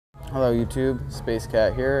Hello YouTube, Space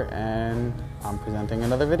Cat here, and I'm presenting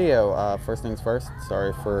another video. First things first,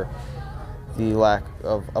 sorry for the lack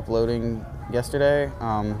of uploading yesterday.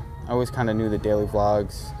 I always kind of knew that daily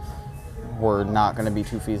vlogs were not going to be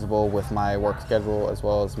too feasible with my work schedule as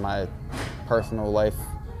well as my personal life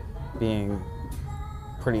being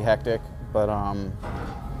pretty hectic, but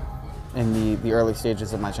in the early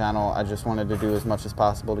stages of my channel, I just wanted to do as much as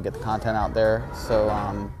possible to get the content out there, so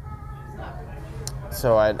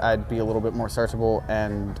I'd be a little bit more searchable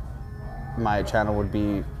and my channel would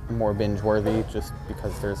be more binge-worthy just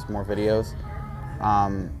because there's more videos.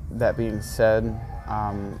 That being said,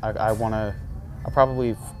 I'll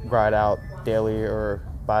probably ride out daily or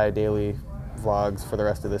bi-daily vlogs for the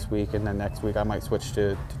rest of this week, and then next week I might switch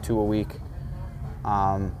to 2 a week,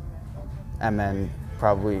 and then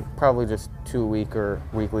probably just 2 a week or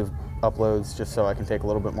weekly uploads, just so I can take a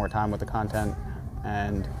little bit more time with the content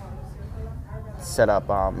and set up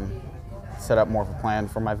more of a plan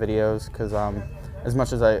for my videos, because as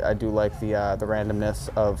much as I do like the randomness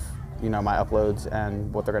of my uploads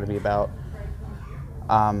and what they're going to be about,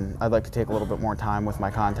 I'd like to take a little bit more time with my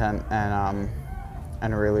content and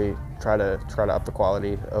really try to up the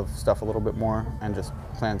quality of stuff a little bit more and just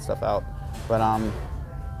plan stuff out. But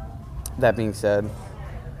that being said,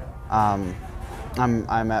 I'm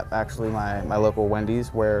at actually my local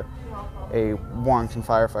Wendy's, where a Warrington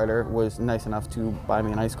firefighter was nice enough to buy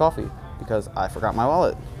me an iced coffee because I forgot my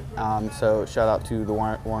wallet. So shout out to the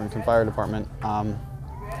Warrington Fire Department.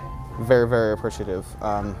 Very, very appreciative.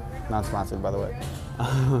 Not sponsored, by the way.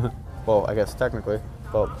 Well, I guess technically.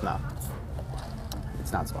 Well, no.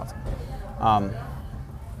 It's not sponsored.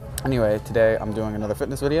 Anyway, today I'm doing another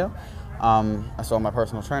fitness video. I saw my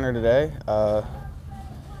personal trainer today,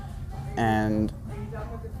 and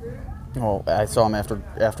well, I saw him after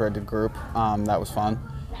I did group. That was fun.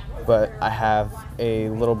 But I have a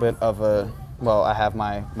little bit of I have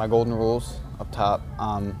my golden rules up top,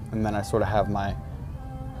 and then I sort of have my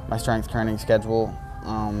strength training schedule,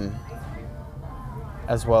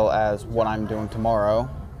 as well as what I'm doing tomorrow.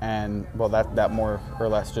 And well, that more or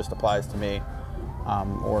less just applies to me,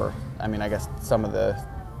 or I mean, I guess some of the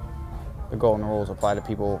golden rules apply to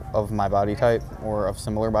people of my body type or of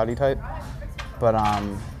similar body type. But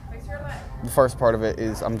the first part of it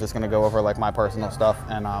is I'm just going to go over like my personal stuff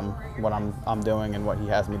and what I'm doing and what he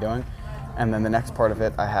has me doing. And then the next part of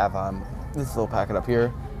it, I have this little packet up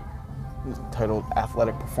here titled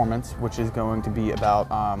Athletic Performance, which is going to be about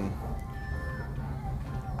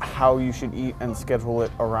how you should eat and schedule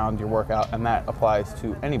it around your workout, and that applies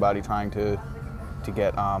to anybody trying to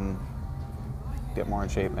get more in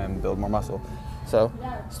shape and build more muscle. So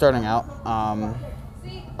starting out,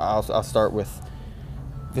 I'll start with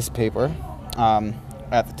this paper.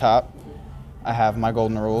 At the top, I have my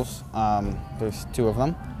golden rules. There's 2 of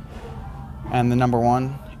them. And the number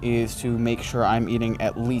 1 is to make sure I'm eating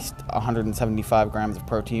at least 175 grams of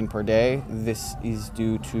protein per day. This is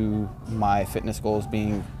due to my fitness goals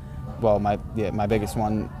being, well, my biggest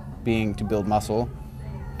one being to build muscle.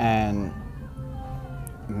 And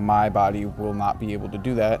my body will not be able to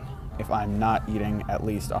do that if I'm not eating at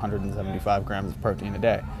least 175 grams of protein a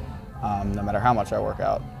day, no matter how much I work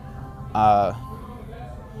out.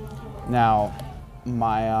 Now,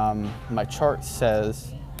 my chart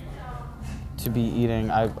says to be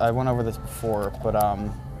eating, I went over this before, but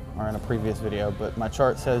or in a previous video, but my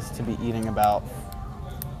chart says to be eating about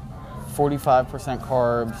 45%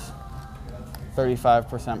 carbs,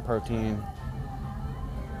 35% protein,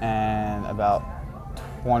 and about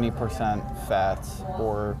 20% fats,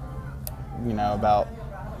 or about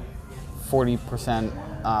 40%.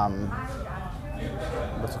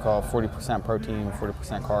 What's it called? 40% protein,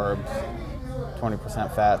 40% carbs,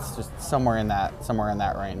 20% fats, just somewhere in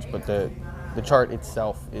that range. But the chart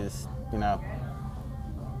itself is,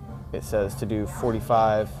 it says to do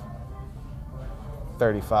 45,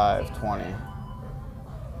 35, 20.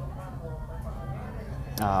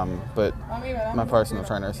 But my personal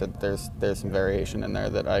trainer said there's some variation in there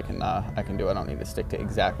that I can do. I don't need to stick to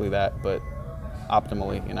exactly that, but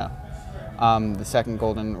optimally, The second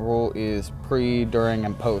golden rule is pre, during,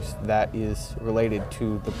 and post. That is related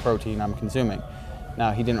to the protein I'm consuming.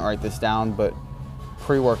 Now, he didn't write this down, but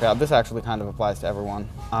pre-workout, this actually kind of applies to everyone.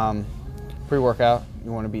 Pre-workout,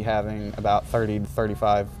 you want to be having about 30 to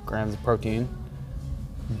 35 grams of protein.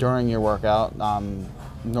 During your workout,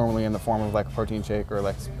 normally in the form of like a protein shake, or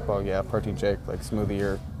protein shake, like smoothie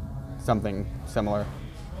or something similar.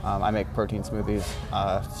 I make protein smoothies,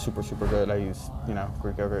 super, super good. I use,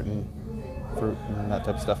 Greek yogurt and fruit and that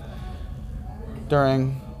type of stuff.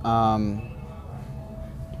 During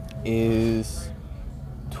is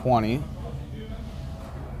 20,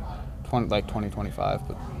 like 20, 25,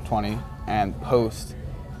 but 20, and post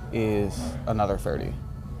is another 30.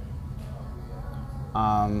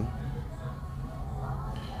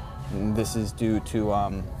 This is due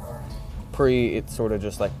to pre, it sort of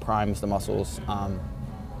just like primes the muscles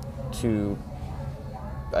to,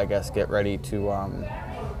 I guess, get ready to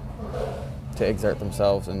exert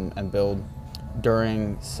themselves and build.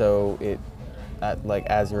 During, so it like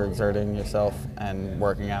as you're exerting yourself and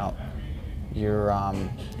working out, you're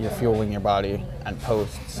fueling your body, and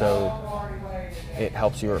post, so it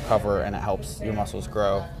helps you recover and it helps your muscles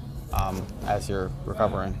grow as you're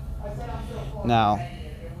recovering. Now,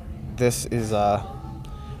 this is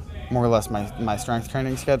more or less my strength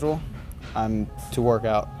training schedule. I'm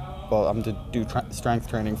to do strength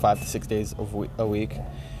training 5 to 6 days a week.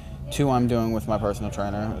 2 I'm doing with my personal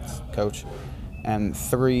trainer, it's coach, and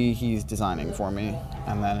 3 he's designing for me.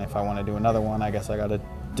 And then if I want to do another one, I guess I got to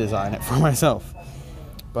design it for myself.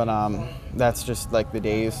 But that's just like the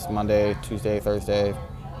days: Monday, Tuesday, Thursday,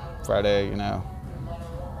 Friday.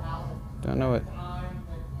 Don't know what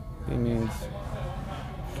it means.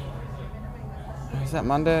 Is that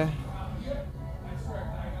Monday? I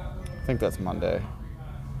think that's Monday.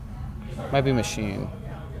 Might be machine.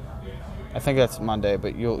 I think that's Monday,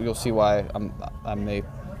 but you'll see why I'm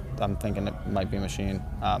thinking it might be machine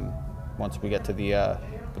once we get to the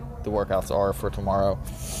workouts are for tomorrow.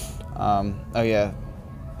 Oh yeah,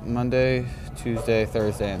 Monday, Tuesday,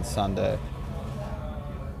 Thursday, and Sunday.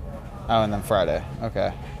 Oh, and then Friday.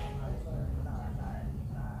 Okay.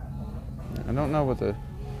 I don't know what I'm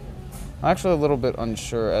actually a little bit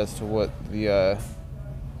unsure as to what the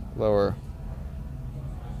lower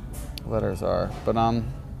letters are, but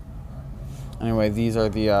anyway, these are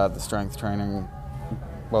the strength training.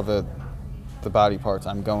 Well, the body parts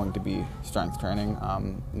I'm going to be strength training.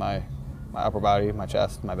 My upper body, my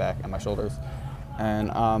chest, my back, and my shoulders.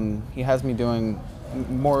 And he has me doing,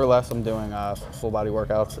 more or less, I'm doing full body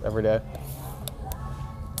workouts every day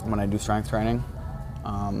when I do strength training.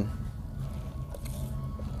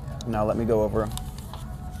 Now let me go over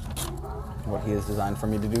what he has designed for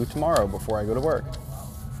me to do tomorrow before I go to work.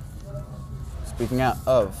 Speaking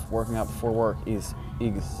of working out before work is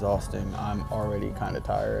exhausting. I'm already kind of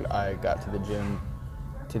tired. I got to the gym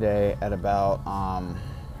today at about,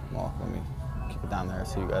 well, let me keep it down there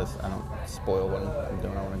so you guys, I don't spoil what I'm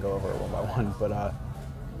doing. I want to go over it one by one, but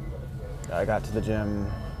I got to the gym,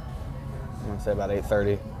 I want to say about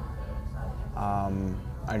 8:30.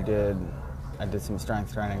 I did some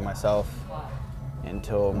strength training myself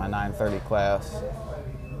until my 9:30 class.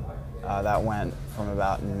 That went from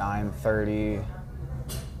about 9:30,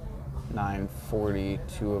 9:40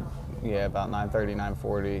 to, about 9:30,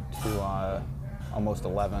 9:40 to almost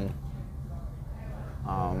 11.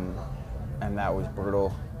 And that was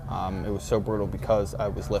brutal. It was so brutal because I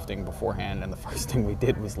was lifting beforehand, and the first thing we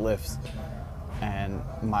did was lifts, and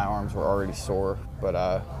my arms were already sore, but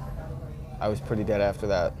I was pretty dead after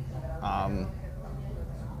that.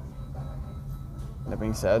 That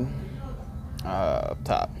being said, up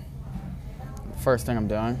top, first thing I'm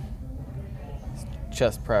doing is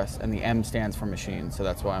chest press, and the M stands for machine, so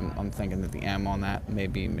that's why I'm thinking that the M on that may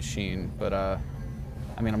be machine. But I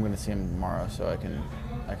mean, I'm going to see him tomorrow, so I can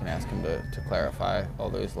ask him to clarify all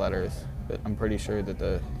those letters. But I'm pretty sure that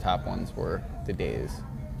the top ones were the days.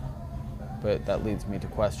 But that leads me to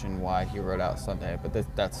question why he wrote out Sunday. But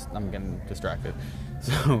that's I'm getting distracted.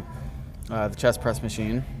 So the chest press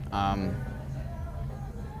machine.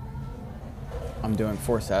 I'm doing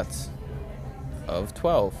 4 sets of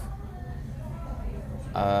 12.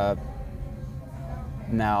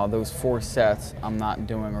 Now those 4 sets I'm not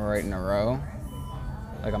doing right in a row.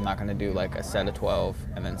 Like, I'm not going to do like a set of 12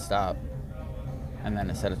 and then stop, and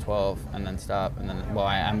then a set of 12 and then stop, and then, well,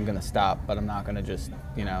 I'm going to stop, but I'm not going to just,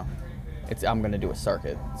 I'm going to do a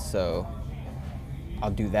circuit. So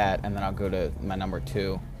I'll do that, and then I'll go to my number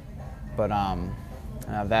 2. But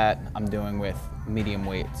that I'm doing with medium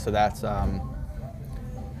weight. So that's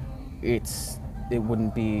it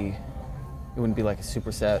wouldn't be like a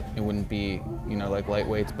superset. It wouldn't be, like light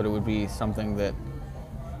weights, but it would be something that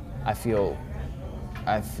I feel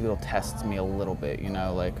tests me a little bit,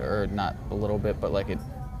 or not a little bit, but like it,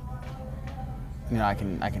 I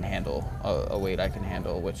can handle a weight I can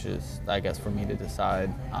handle, which is, I guess, for me to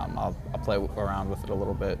decide. I'll play around with it a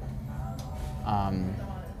little bit.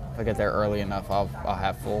 If I get there early enough, I'll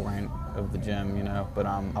have full reign of the gym, but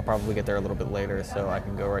I'll probably get there a little bit later so I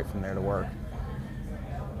can go right from there to work.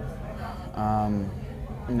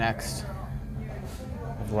 Next,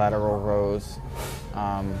 lateral rows.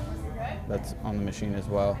 That's on the machine as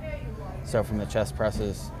well. So from the chest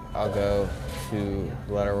presses, I'll go to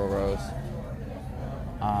lateral rows.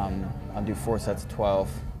 I'll do 4 sets of 12,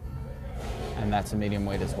 and that's a medium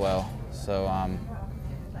weight as well. So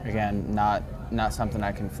again, not something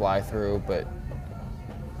I can fly through, but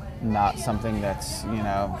not something that's, you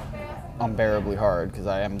know, unbearably hard, because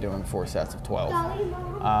I am doing 4 sets of 12.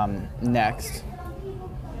 Next,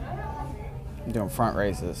 I'm doing front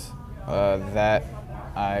raises. That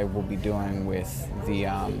I will be doing with the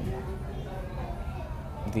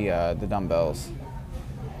dumbbells.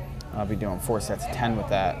 I'll be doing 4 sets of 10 with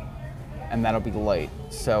that, and that'll be light.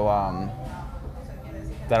 So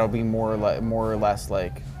that'll be more or less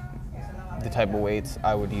like the type of weights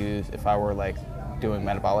I would use if I were like doing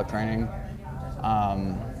metabolic training.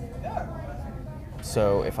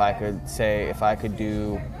 So if I could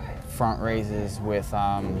do front raises with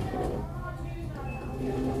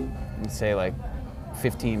let's say like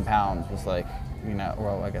 15 pounds was like, you know,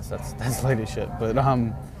 well, I guess that's light as shit, but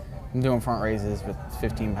I'm doing front raises with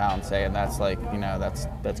 15 pounds, say, and that's like, you know,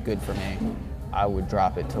 that's good for me. I would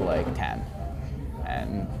drop it to like 10,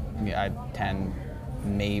 and yeah, 10,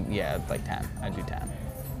 maybe, yeah, like 10. I'd do 10,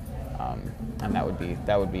 and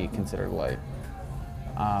that would be considered light.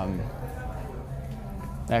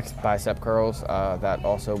 Next, bicep curls. That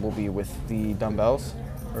also will be with the dumbbells,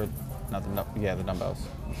 or not the dumbbells.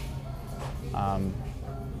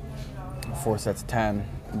 4 sets of 10.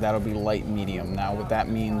 That'll be light medium. Now, what that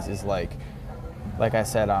means is like I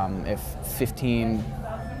said, if 15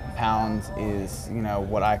 pounds is, you know,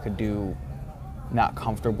 what I could do, not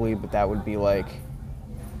comfortably, but that would be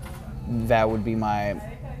my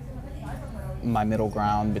middle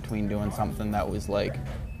ground between doing something that was like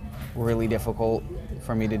really difficult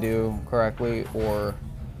for me to do correctly, or,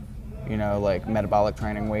 you know, like metabolic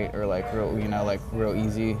training weight, or like real, you know, like real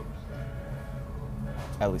easy,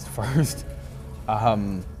 at least first.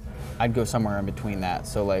 I'd go somewhere in between that.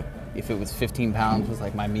 So like if it was 15 pounds was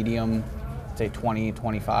like my medium, say 20,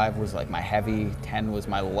 25 was like my heavy, 10 was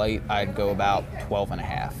my light, I'd go about 12 and a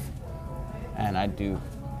half. And I'd do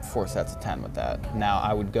 4 sets of 10 with that. Now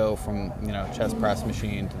I would go from, you know, chest press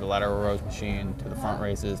machine to the lateral rows machine to the front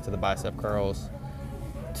raises to the bicep curls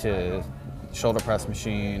to shoulder press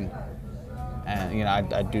machine, and, you know,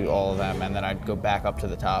 I'd do all of them, and then I'd go back up to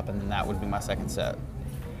the top, and then that would be my second set.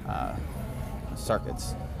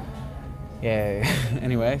 Circuits. Yeah.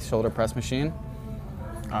 Anyway, shoulder press machine.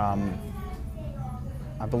 I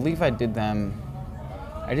believe I did them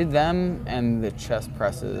and the chest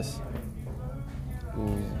presses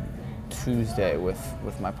Tuesday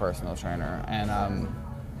with my personal trainer, and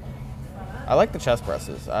I like the chest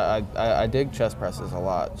presses. I dig chest presses a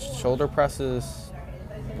lot. Shoulder presses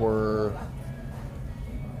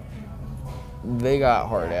they got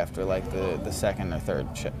hard after like the second or third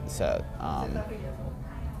set.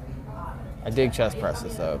 I dig chest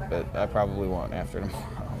presses though, but I probably won't after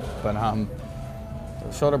tomorrow.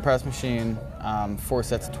 But shoulder press machine, 4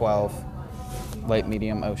 sets of 12, light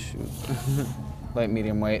medium. Oh shoot, light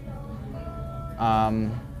medium weight.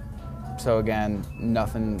 So again,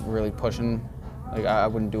 nothing really pushing. Like I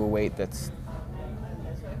wouldn't do a weight that's,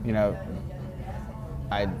 you know,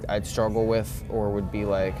 I'd struggle with, or would be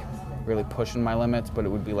like really pushing my limits, but it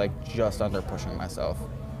would be like just under pushing myself,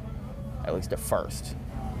 at least at first.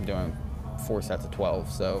 I'm doing 4 sets of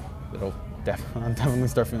 12, so I'll definitely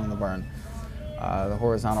start feeling the burn. The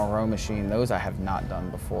horizontal row machine, those I have not done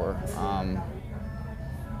before. I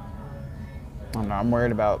don't know, I'm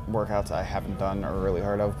worried about workouts I haven't done or really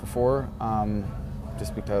heard of before,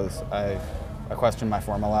 just because I question my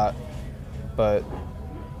form a lot, but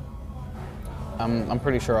I'm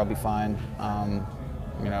pretty sure I'll be fine.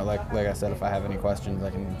 You know, like I said, if I have any questions,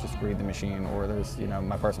 I can just read the machine, or there's, you know,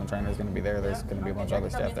 my personal trainer is going to be there. There's going to be a bunch of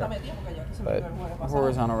other staff there. But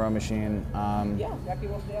horizontal row machine,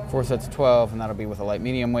 4 sets of 12, and that'll be with a light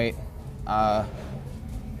medium weight. Last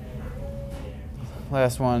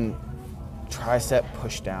one, tricep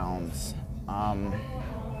push downs. I'm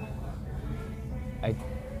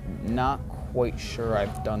not quite sure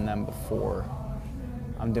I've done them before.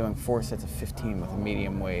 I'm doing 4 sets of 15 with a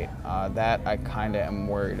medium weight. That I kind of am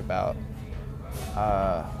worried about.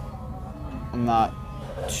 I'm not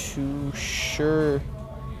too sure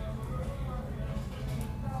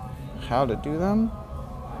how to do them,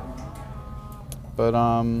 but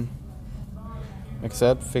like I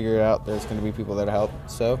said, figure it out. There's going to be people that help.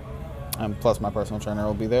 So, plus my personal trainer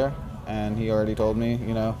will be there, and he already told me,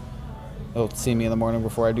 you know, he'll see me in the morning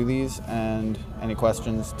before I do these, and any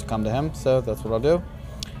questions to come to him. So that's what I'll do.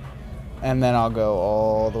 And then I'll go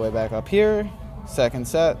all the way back up here. Second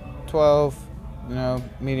set, 12, you know,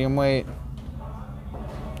 medium weight.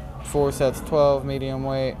 4 sets, 12, medium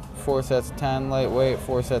weight. 4 sets of 10 lightweight,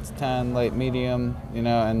 4 sets of 10 light medium, you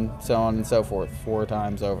know, and so on and so forth, 4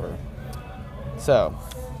 times over. So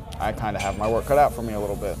I kind of have my work cut out for me a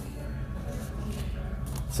little bit.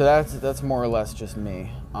 So that's more or less just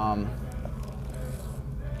me.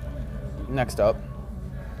 Next up,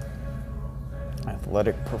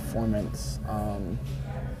 athletic performance.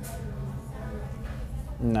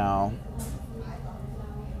 Now,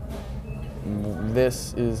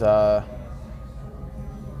 this is, I'll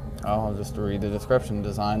just read the description.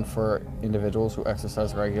 Designed for individuals who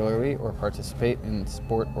exercise regularly or participate in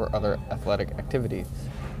sport or other athletic activity.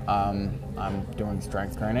 I'm doing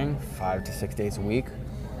strength training 5 to 6 days a week.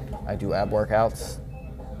 I do ab workouts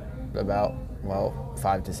about,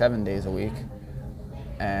 5 to 7 days a week.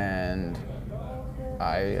 And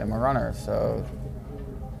I am a runner, so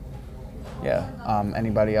yeah.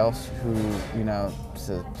 Anybody else who, you know,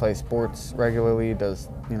 plays sports regularly, does,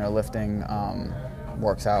 you know, lifting,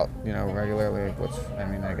 works out, you know, regularly, which, I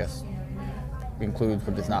mean, I guess includes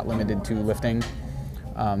but is not limited to lifting.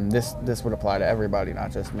 This would apply to everybody,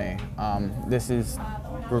 not just me. This is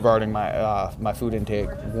regarding my food intake,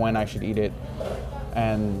 when I should eat it,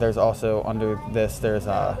 and there's also under this there's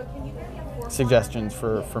suggestions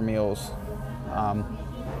for meals,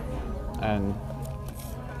 and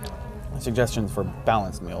suggestions for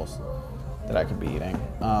balanced meals that I could be eating.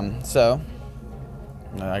 So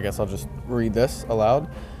I guess I'll just read this aloud.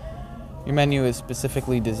 Your menu is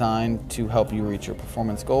specifically designed to help you reach your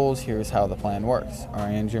performance goals. Here's how the plan works.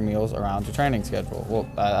 Arrange your meals around your training schedule. Well,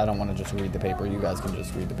 I don't want to just read the paper. You guys can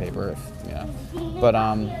just read the paper if, you know. But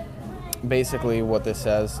basically what this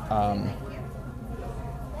says,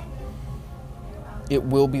 it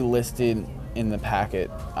will be listed in the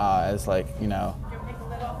packet as, like, you know,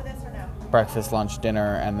 breakfast, lunch,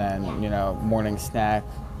 dinner, and then, you know, morning snack,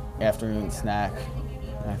 afternoon snack,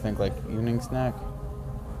 I think like evening snack.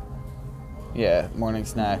 Yeah, morning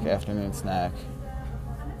snack, afternoon snack,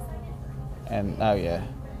 and oh yeah,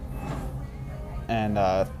 and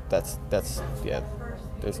that's yeah.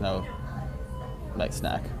 There's no night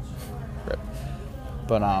snack, right?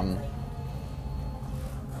 But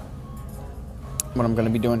what I'm gonna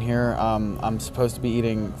be doing here, I'm supposed to be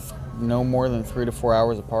eating no more than 3 to 4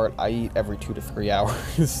 hours apart. I eat every 2 to 3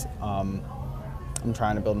 hours. I'm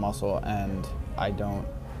trying to build muscle, and I don't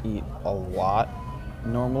eat a lot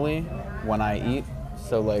normally when I eat.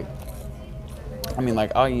 So, like, I mean,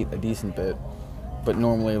 like, I'll eat a decent bit, but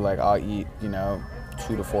normally, like, I'll eat, you know,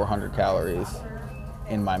 200 to 400 calories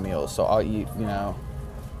in my meals. So I'll eat, you know,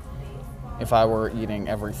 if I were eating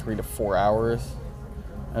every 3 to 4 hours,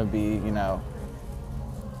 it would be, you know,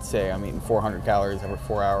 say I'm eating 400 calories every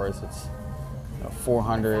 4 hours. It's, you know,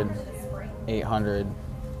 400, 800,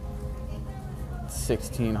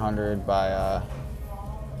 1600 by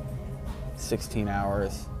 16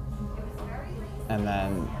 hours, and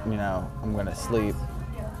then, you know, I'm gonna sleep.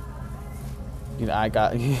 You know, I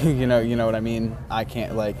got you know what I mean. I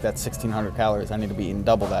can't, like, that's 1600 calories. I need to be eating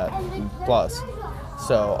double that plus.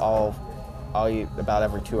 So I'll eat about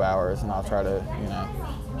every 2 hours, and I'll try to, you know.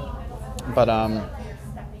 But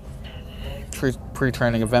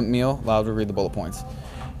pre-training event meal. Allowed to read the bullet points.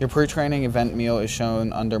 Your pre-training event meal is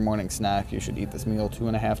shown under morning snack. You should eat this meal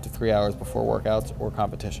 2.5 to 3 hours before workouts or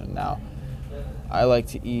competition. Now, I like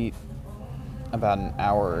to eat about an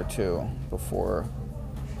hour or two before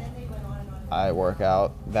I work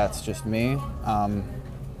out. That's just me. I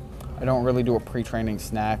don't really do a pre-training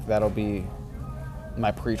snack. That'll be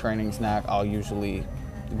my pre-training snack. Will usually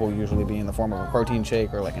be in the form of a protein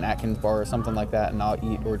shake or like an Atkins bar or something like that, and I'll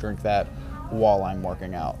eat or drink that while I'm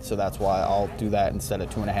working out. So that's why I'll do that instead of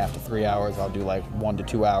 2.5 to 3 hours. I'll do like 1 to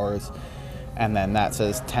 2 hours, and then that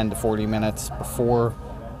says 10 to 40 minutes before.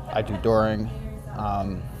 I do during.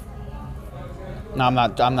 No, I'm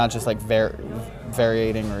not just like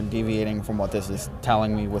variating or deviating from what this is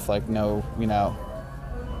telling me with, like, no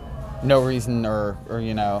reason or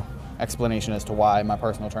you know, explanation as to why. My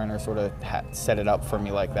personal trainer sort of set it up for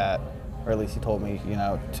me like that, or at least he told me, you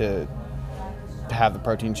know, to have the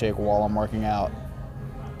protein shake while I'm working out,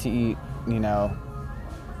 to eat, you know,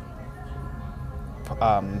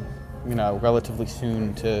 relatively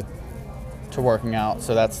soon to working out.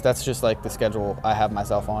 So that's just like the schedule I have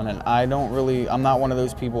myself on, and I'm not one of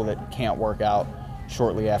those people that can't work out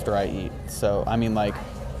shortly after I eat. So I mean, like,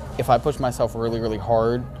 if I push myself really, really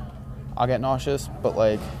hard, I'll get nauseous, but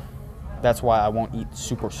like, that's why I won't eat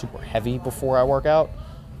super, super heavy before I work out.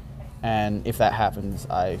 And if that happens,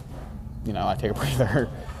 I take a breather.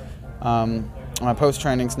 My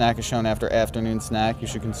post-training snack is shown after afternoon snack. You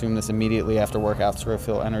should consume this immediately after workouts to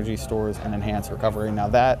refill energy stores and enhance recovery. Now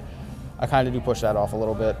that, I kind of do push that off a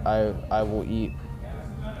little bit. I will eat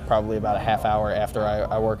probably about a half hour after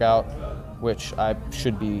I work out, which I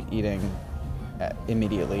should be eating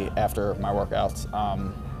immediately after my workouts.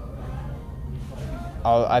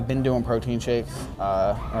 I've been doing protein shakes,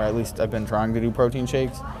 or at least I've been trying to do protein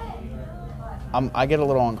shakes. I get a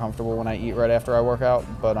little uncomfortable when I eat right after I work out,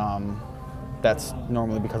 but that's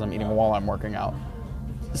normally because I'm eating while I'm working out.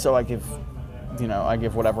 So I give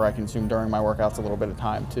whatever I consume during my workouts a little bit of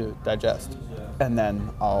time to digest, and then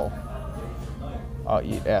I'll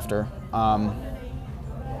eat after.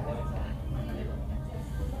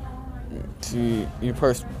 Your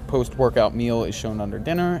post-workout meal is shown under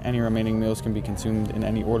dinner. Any remaining meals can be consumed in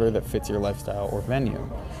any order that fits your lifestyle or venue.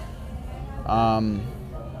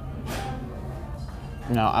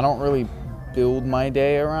 Now, I don't really build my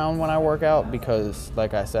day around when I work out because,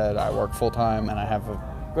 like I said, I work full-time and I have a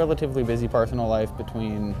relatively busy personal life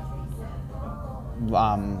between,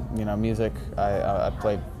 music. I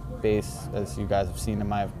play bass, as you guys have seen in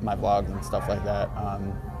my vlogs and stuff like that.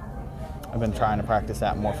 I've been trying to practice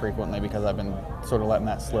that more frequently because I've been sort of letting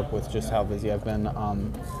that slip with just how busy I've been.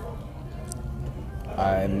 I'm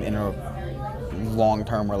in a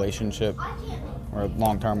long-term relationship, or a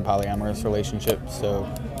long-term polyamorous relationship, so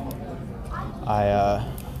I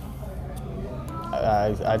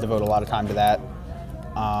devote a lot of time to that.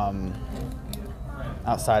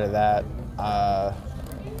 Outside of that,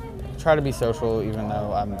 try to be social, even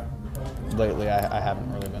though lately I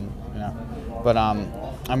haven't really been, but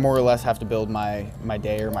I more or less have to build my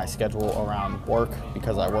day or my schedule around work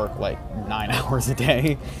because I work like 9 hours a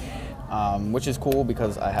day, which is cool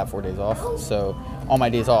because I have 4 days off. So on my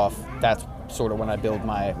days off, that's sort of when I build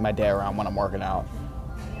my day around when I'm working out,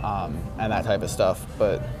 and that type of stuff.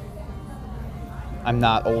 But I'm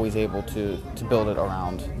not always able to build it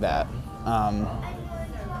around that.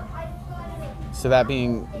 So that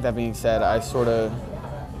being said, I sort of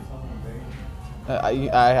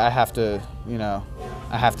I have to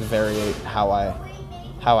I have to vary how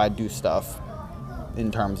I do stuff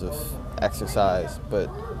in terms of exercise, but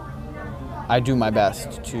I do my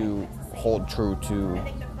best to hold true to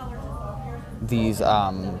these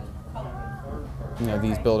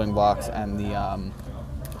these building blocks and the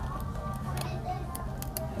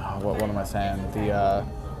what am I saying? The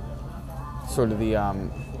sort of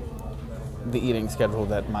the eating schedule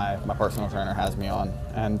that my personal trainer has me on,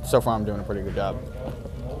 and so far I'm doing a pretty good job.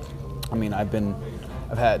 I mean, I've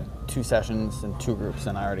had 2 sessions and 2 groups,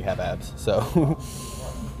 and I already have abs. So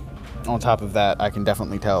on top of that, I can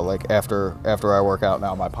definitely tell, like, after I work out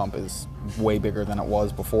now, my pump is way bigger than it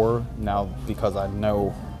was before now because I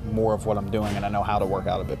know more of what I'm doing and I know how to work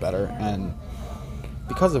out a bit better. And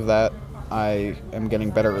because of that, I am getting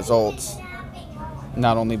better results,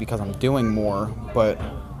 not only because I'm doing more, but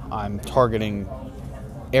I'm targeting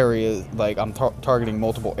areas, like I'm targeting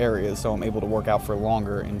multiple areas, so I'm able to work out for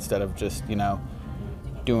longer instead of just,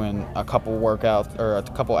 doing a couple workouts or a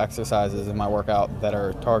couple exercises in my workout that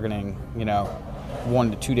are targeting,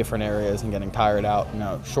 1 to 2 different areas and getting tired out,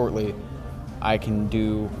 shortly. I can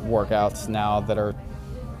do workouts now that are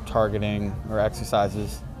targeting, or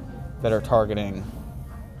exercises that are targeting,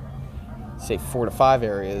 say 4 to 5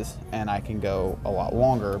 areas, and I can go a lot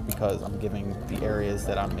longer because I'm giving the areas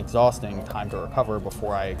that I'm exhausting time to recover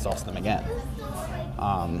before I exhaust them again.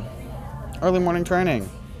 Early morning training.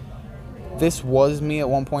 This was me at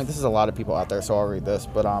one point. This is a lot of people out there, so I'll read this,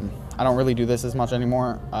 but I don't really do this as much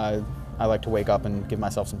anymore. I like to wake up and give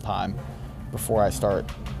myself some time before I start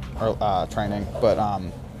training, but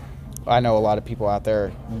I know a lot of people out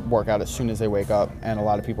there work out as soon as they wake up, and a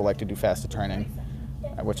lot of people like to do fasted training,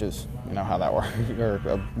 which is, how that works, or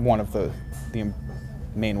one of the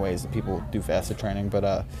main ways that people do fasted training.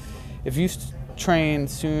 But if you train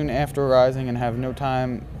soon after rising and have no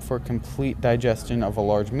time for complete digestion of a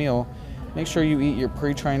large meal, make sure you eat your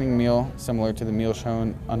pre-training meal, similar to the meal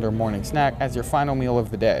shown under morning snack, as your final meal of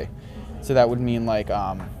the day. So that would mean like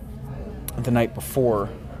the night before,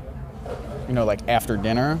 like after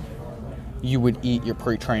dinner, you would eat your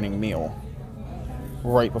pre-training meal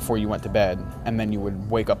right before you went to bed, and then you would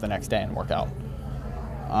wake up the next day and work out.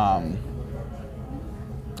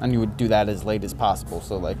 And you would do that as late as possible,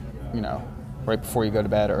 so like, right before you go to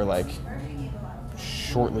bed, or like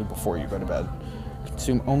shortly before you go to bed.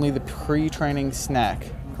 Consume only the pre-training snack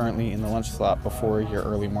currently in the lunch slot before your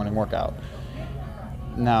early morning workout.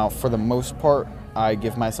 Now, for the most part, I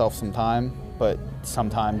give myself some time, but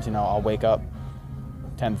sometimes, I'll wake up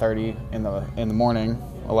 10:30 in the morning,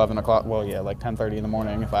 11 o'clock, well, yeah, like 10:30 in the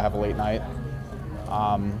morning if I have a late night.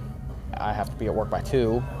 I have to be at work by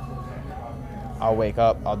 2. I'll wake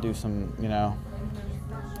up, I'll do some,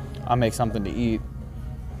 I'll make something to eat,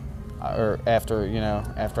 or after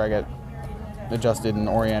I get adjusted and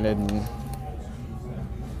oriented and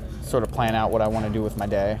sort of plan out what I want to do with my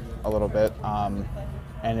day a little bit.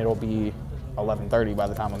 And it'll be 11:30 by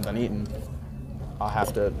the time I'm done eating. I'll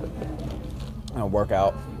have to work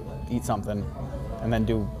out, eat something, and then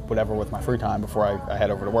do whatever with my free time before I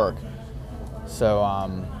head over to work. So,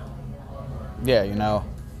 yeah,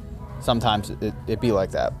 sometimes it be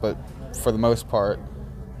like that, but for the most part,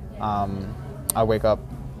 I wake up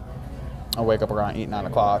around 8, 9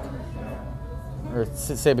 o'clock, or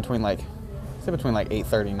say between like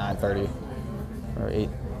 8:30, 9:30, or 8.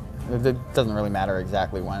 It doesn't really matter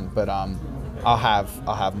exactly when, but I'll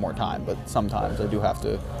have more time. But sometimes I do have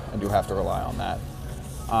to rely on that.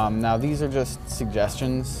 Now these are just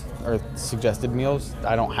suggestions or suggested meals.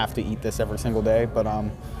 I don't have to eat this every single day, but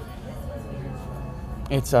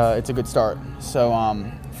it's a good start. So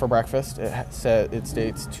for breakfast, it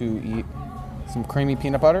states to eat some creamy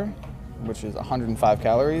peanut butter, which is 105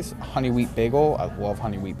 calories, honey wheat bagel. I love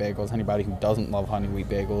honey wheat bagels. Anybody who doesn't love honey wheat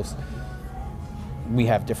bagels, we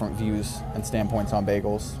have different views and standpoints on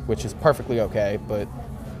bagels, which is perfectly okay, but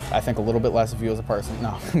I think a little bit less of you as a person.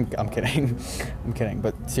 No, I'm kidding. I'm kidding.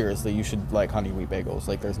 But seriously, you should like honey wheat bagels.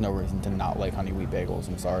 Like, there's no reason to not like honey wheat bagels.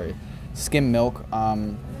 I'm sorry. Skim milk.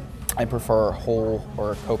 I prefer whole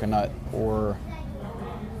or coconut or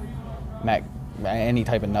any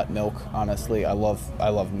type of nut milk. Honestly, I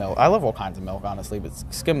love milk. I love all kinds of milk, honestly, but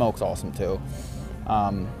skim milk's awesome too.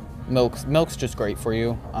 Milk's just great for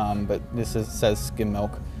you. But this says skim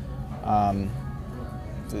milk.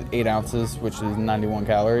 8 ounces, which is 91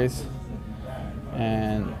 calories.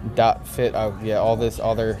 And Dot Fit. Oh yeah, all the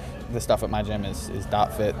stuff at my gym is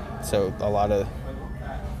Dot Fit. So a lot of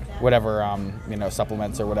whatever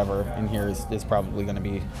supplements or whatever in here is probably going to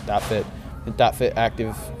be Dot Fit. The Dot Fit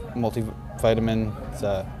Active Multivitamin. It's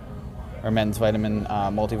or men's vitamin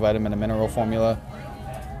multivitamin and mineral formula.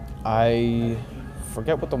 I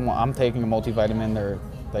forget what I'm taking a multivitamin. They're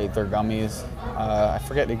gummies. I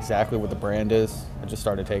forget exactly what the brand is. I just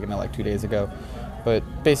started taking it like 2 days ago. But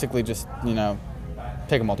basically just,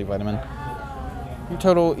 take a multivitamin. Your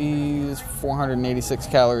total is 486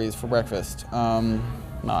 calories for breakfast. I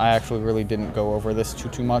actually really didn't go over this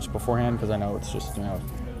too much beforehand because I know it's just,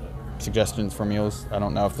 suggestions for meals. I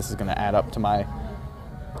don't know if this is going to add up to my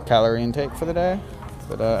calorie intake for the day.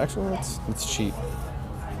 But actually, let's cheat.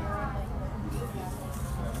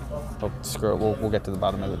 Oh, screw it, we'll get to the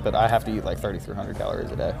bottom of it, but I have to eat like 3,300 calories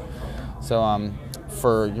a day. So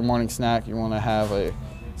for your morning snack, you want to have a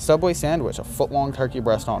Subway sandwich, a foot-long turkey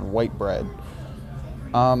breast on white bread.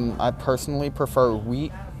 I personally prefer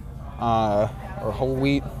wheat or whole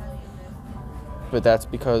wheat, but that's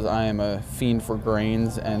because I am a fiend for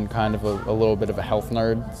grains and kind of a little bit of a health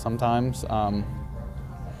nerd sometimes.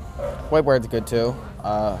 White bread's good too.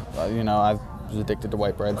 I was addicted to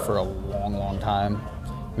white bread for a long time.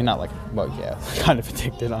 I mean, kind of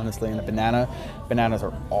addicted, honestly. And bananas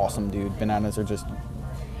are awesome, dude. Bananas are just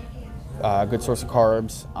a good source of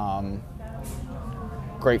carbs.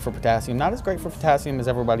 Great for potassium. Not as great for potassium as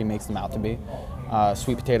everybody makes them out to be.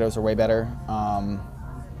 Sweet potatoes are way better.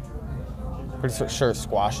 Pretty sure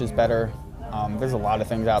squash is better. There's a lot of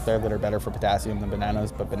things out there that are better for potassium than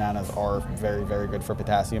bananas, but bananas are very, very good for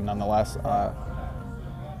potassium nonetheless.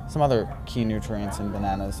 Some other key nutrients in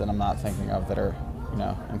bananas that I'm not thinking of that are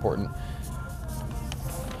important.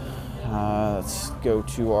 Let's go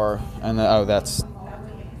to that's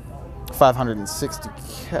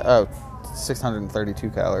 632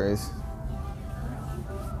 calories.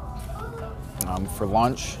 For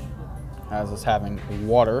lunch, has us having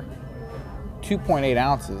water, 2.8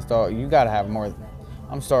 ounces. Dog, you gotta have more.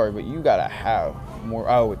 I'm sorry, but you gotta have more.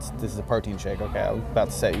 Oh, this is a protein shake. Okay, I was about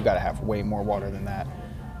to say you gotta have way more water than that.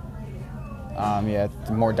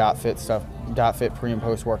 More Dot Fit stuff. Dot Fit pre and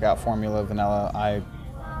post workout formula vanilla. I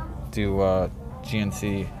do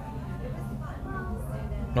GNC.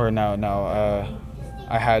 Or no.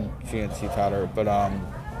 I had GNC powder, but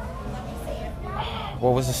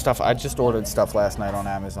what was the stuff? I just ordered stuff last night on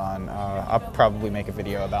Amazon. I'll probably make a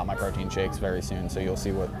video about my protein shakes very soon, so you'll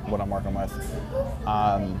see what I'm working with.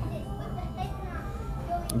 I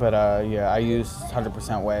use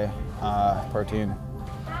 100% whey protein.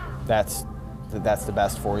 That's the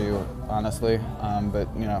best for you, honestly. But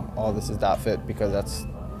all this is Dot Fit because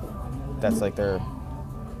that's like their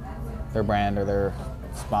brand or their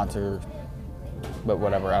sponsor. But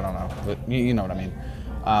whatever, I don't know. But you know what I mean.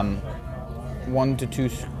 1 to 2.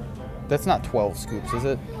 That's not 12 scoops, is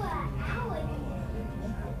it?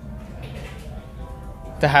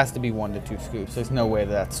 That has to be 1 to 2 scoops. There's no way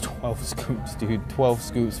that's 12 scoops, dude. 12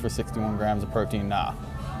 scoops for 61 grams of protein. Nah.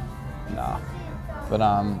 But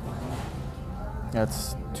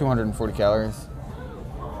That's 240 calories.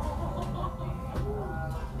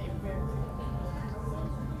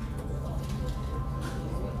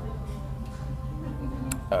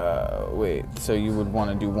 Wait, so you would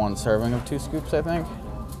want to do 1 serving of 2 scoops, I think?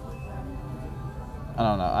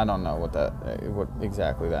 I don't know what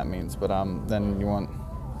exactly that means, but then you want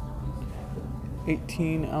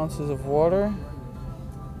 18 ounces of water,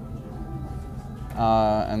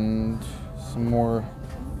 and some more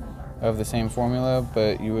of the same formula,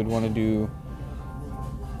 but you would want to do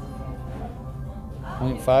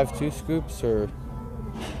 0.5 2 scoops or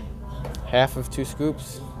half of 2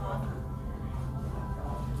 scoops.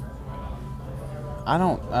 I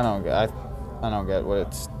don't get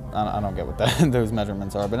what those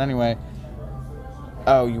measurements are, but anyway.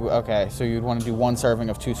 Okay, so you'd want to do 1 serving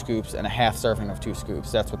of 2 scoops and a half serving of 2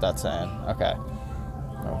 scoops. That's what that's saying. Okay.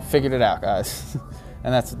 Well, figured it out, guys.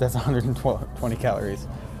 And that's 120 calories.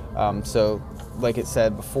 So like it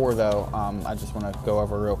said before though, I just want to go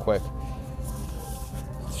over real quick.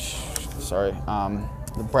 Sorry.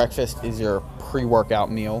 The breakfast is your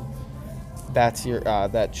pre-workout meal. That's your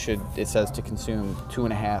it says to consume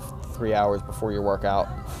 2.5 to 3 hours before your workout.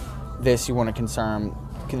 This you want to concern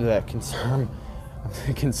and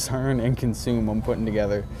consume. I'm putting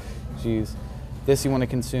together. Jeez. This you want to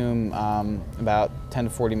consume about 10 to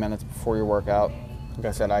 40 minutes before your workout. Like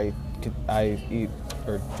I said, I eat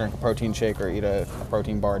or drink a protein shake or eat a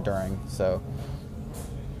protein bar during. So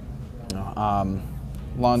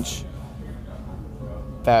lunch.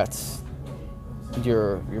 That's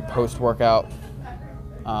your post-workout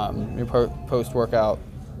post-workout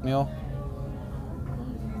meal,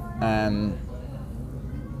 and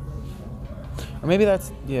or maybe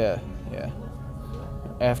that's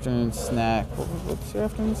afternoon snack. What's your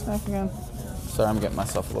afternoon snack again? Sorry, I'm getting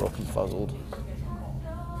myself a little confuzzled.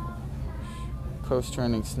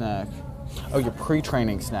 Post-training snack. Oh, your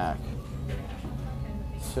pre-training snack.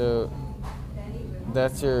 So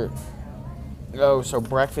that's your. Oh, so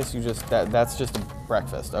breakfast, that's just a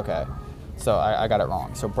breakfast. Okay. So I got it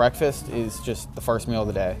wrong. So breakfast is just the first meal of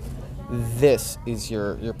the day. This is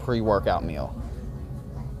your pre-workout meal.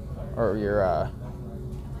 Or your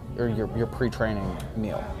pre-training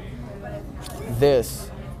meal. This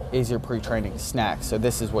is your pre-training snack. So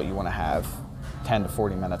this is what you want to have 10 to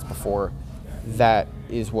 40 minutes before. That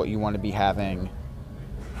is what you want to be having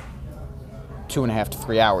 2.5 to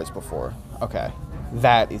 3 hours before. Okay.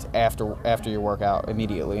 That is after your workout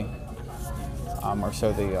immediately, or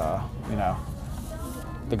so the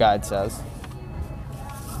guide says.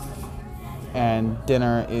 And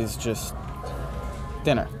dinner is just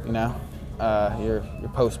dinner, your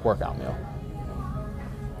post-workout meal.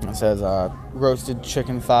 It says roasted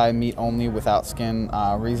chicken thigh, meat only, without skin.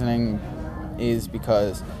 Reasoning is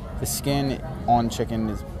because the skin on chicken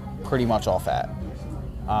is pretty much all fat.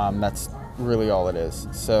 That's really all it is.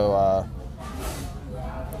 So.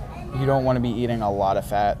 You don't want to be eating a lot of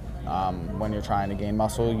fat when you're trying to gain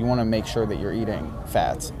muscle. You want to make sure that you're eating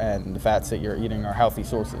fats, and the fats that you're eating are healthy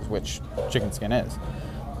sources, which chicken skin is.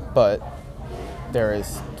 But there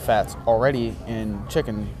is fats already in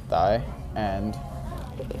chicken thigh, and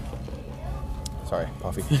sorry,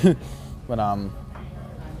 puffy. But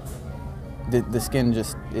the skin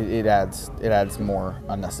just it adds more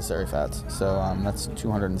unnecessary fats. So that's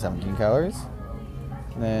 217 calories.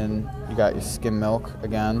 Then you got your skim milk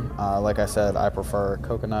again. Like I said, I prefer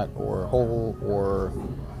coconut or whole or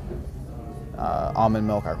almond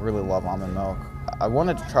milk. I really love almond milk. I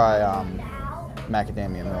wanted to try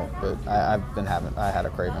macadamia milk, but I had a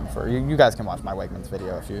craving for. You guys can watch my Wegmans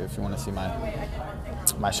video if you want to see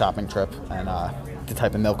my shopping trip and the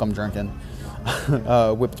type of milk I'm drinking.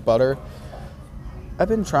 Whipped butter. I've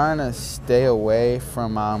been trying to stay away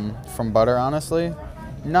from butter, honestly.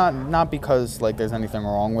 Not because like there's anything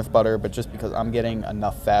wrong with butter, but just because I'm getting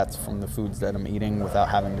enough fats from the foods that I'm eating without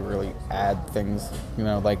having to really add things,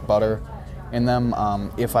 like butter in them.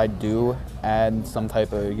 If I do add some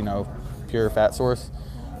type of, pure fat source,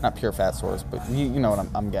 not pure fat source, but you know what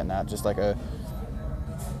I'm getting at, just like an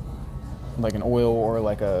oil or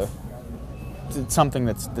like something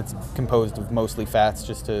that's composed of mostly fats,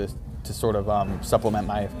 just to sort of supplement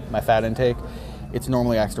my fat intake. It's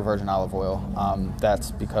normally extra virgin olive oil.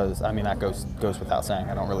 That's because, that goes without saying.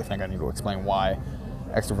 I don't really think I need to explain why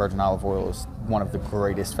extra virgin olive oil is one of the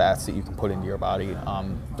greatest fats that you can put into your body.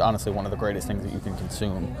 Honestly, one of the greatest things that you can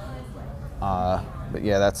consume. But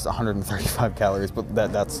yeah, that's 135 calories, but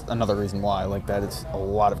that's another reason why. Like, that is a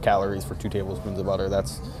lot of calories for 2 tablespoons of butter.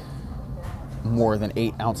 That's more than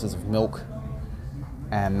 8 ounces of milk,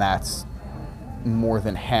 and that's more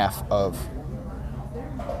than half of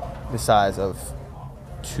the size of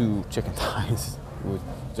 2 chicken thighs.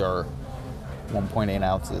 which are 1.8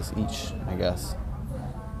 ounces each, I guess.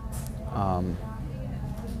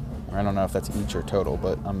 I don't know if that's each or total,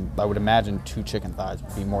 but I would imagine 2 chicken thighs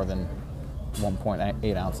would be more than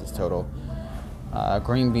 1.8 ounces total.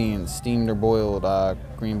 Green beans, steamed or boiled.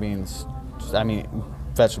 Green beans,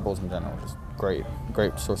 vegetables in general, just great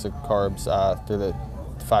source of carbs. They're the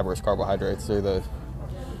fibrous carbohydrates. They're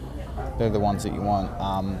the ones that you want.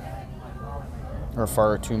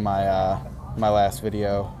 Refer to my my last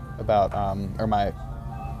video about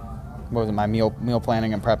my meal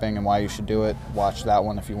planning and prepping and why you should do it. Watch that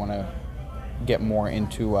one if you want to get more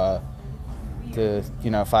into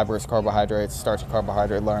the fibrous carbohydrates, starchy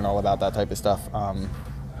carbohydrate, learn all about that type of stuff. I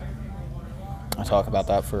talk about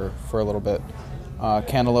that for a little bit.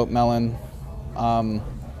 Cantaloupe, melon. I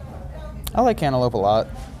like cantaloupe a lot.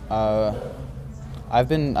 I've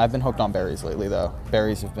been hooked on berries lately though.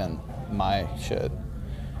 Berries have been my shit.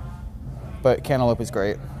 But cantaloupe is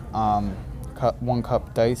great. 1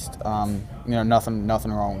 cup diced.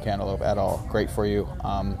 Nothing wrong with cantaloupe at all. Great for you.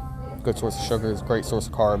 Good source of sugars, great source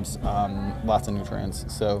of carbs, lots of nutrients.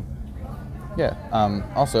 So, yeah.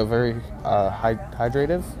 Also very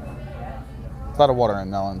hydrative. A lot of water in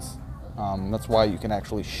melons. That's why you can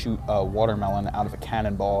actually shoot a watermelon out of a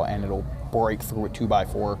cannonball and it'll break through a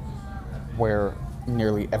 2x4, where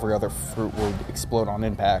nearly every other fruit will explode on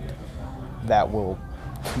impact. That will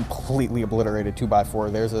completely obliterated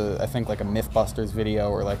 2x4. There's I think like a Mythbusters video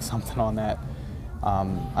or like something on that.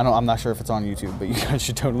 I'm not sure if it's on YouTube, but you guys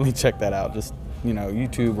should totally check that out. Just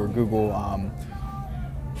YouTube or Google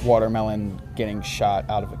watermelon getting shot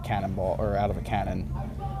out of a cannonball or out of a cannon.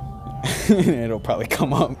 It'll probably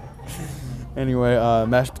come up. Anyway,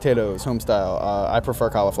 mashed potatoes, home style. I prefer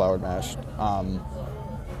cauliflower mashed.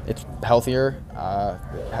 It's healthier.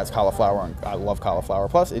 It has cauliflower, and I love cauliflower.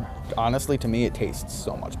 Plus, honestly, to me, it tastes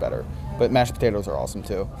so much better. But mashed potatoes are awesome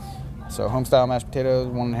too. So home-style mashed potatoes,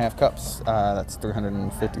 1.5 cups. That's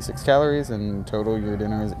 356 calories, and total your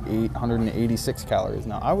dinner is 886 calories.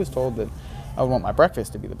 Now, I was told that I would want my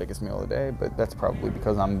breakfast to be the biggest meal of the day, but that's probably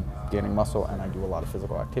because I'm gaining muscle and I do a lot of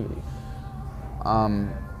physical activity.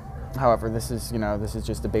 However, this is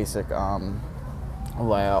just a basic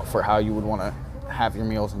layout for how you would want to have your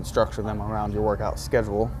meals and structure them around your workout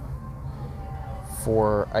schedule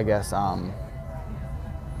for, I guess,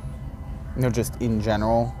 just in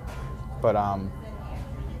general. But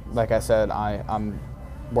like I said, I'm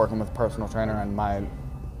working with a personal trainer, and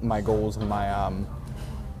my goals and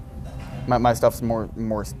my stuff's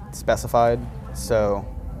more specified. So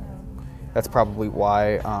that's probably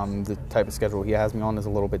why the type of schedule he has me on is a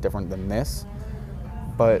little bit different than this.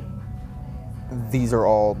 But these are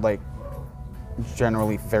all like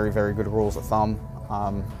generally very, very good rules of thumb,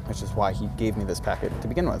 which is why he gave me this packet to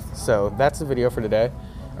begin with. So that's the video for today.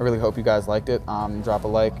 I really hope you guys liked it. Drop a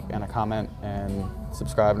like and a comment and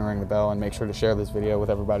subscribe and ring the bell, and make sure to share this video with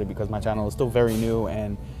everybody, because my channel is still very new,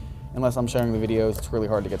 and unless I'm sharing the videos, it's really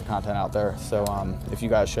hard to get the content out there. So if you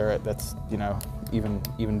guys share it, that's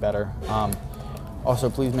even better. Also,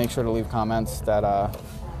 please make sure to leave comments. That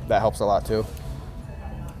helps a lot too.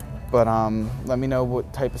 But let me know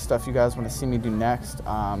what type of stuff you guys want to see me do next.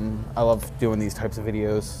 I love doing these types of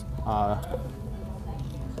videos. I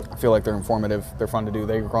feel like they're informative. They're fun to do.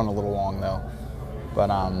 They run a little long though. But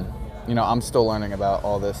I'm still learning about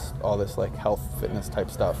all this like health, fitness type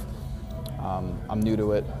stuff. I'm new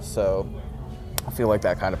to it, so I feel like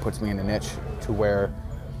that kind of puts me in a niche to where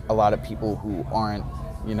a lot of people who aren't,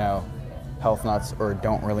 health nuts or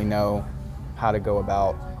don't really know how to go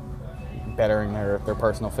about bettering their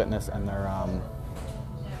personal fitness and their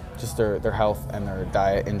their health and their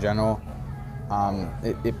diet in general.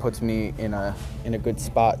 It puts me in a good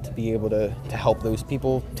spot to be able to help those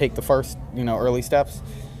people take the first early steps,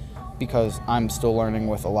 because I'm still learning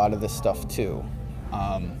with a lot of this stuff too.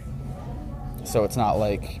 So it's not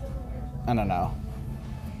like, I don't know,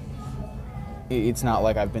 it's not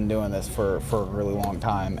like I've been doing this for a really long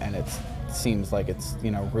time and it seems like it's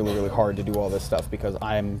really, really hard to do all this stuff, because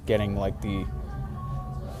I'm getting like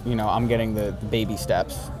I'm getting the baby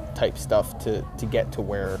steps type stuff to get to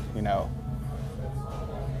where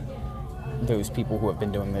those people who have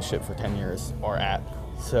been doing this shit for 10 years are at.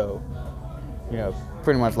 So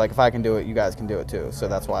pretty much like, if I can do it, you guys can do it too. So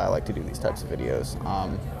that's why I like to do these types of videos.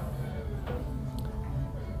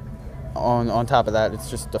 On top of that, it's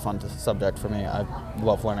just a fun subject for me. I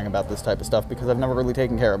love learning about this type of stuff because I've never really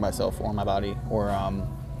taken care of myself or my body or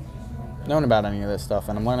known about any of this stuff,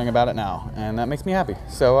 and I'm learning about it now, and that makes me happy.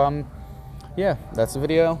 So yeah, that's the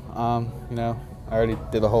video. I already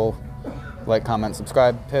did the whole like, comment,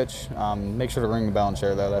 subscribe pitch. Make sure to ring the bell and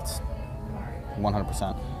share though. That's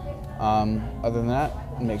 100%. Other than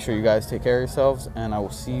that, make sure you guys take care of yourselves, and I will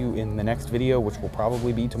see you in the next video, which will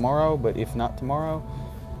probably be tomorrow, but if not tomorrow,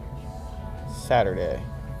 Saturday.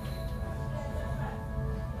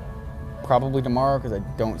 Probably tomorrow, because I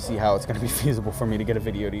don't see how it's going to be feasible for me to get a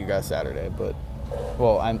video to you guys Saturday, but,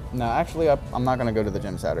 well, I'm not going to go to the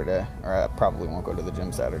gym Saturday, or I probably won't go to the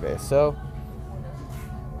gym Saturday, so,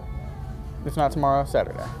 if not tomorrow,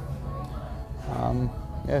 Saturday.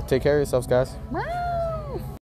 Yeah, take care of yourselves, guys.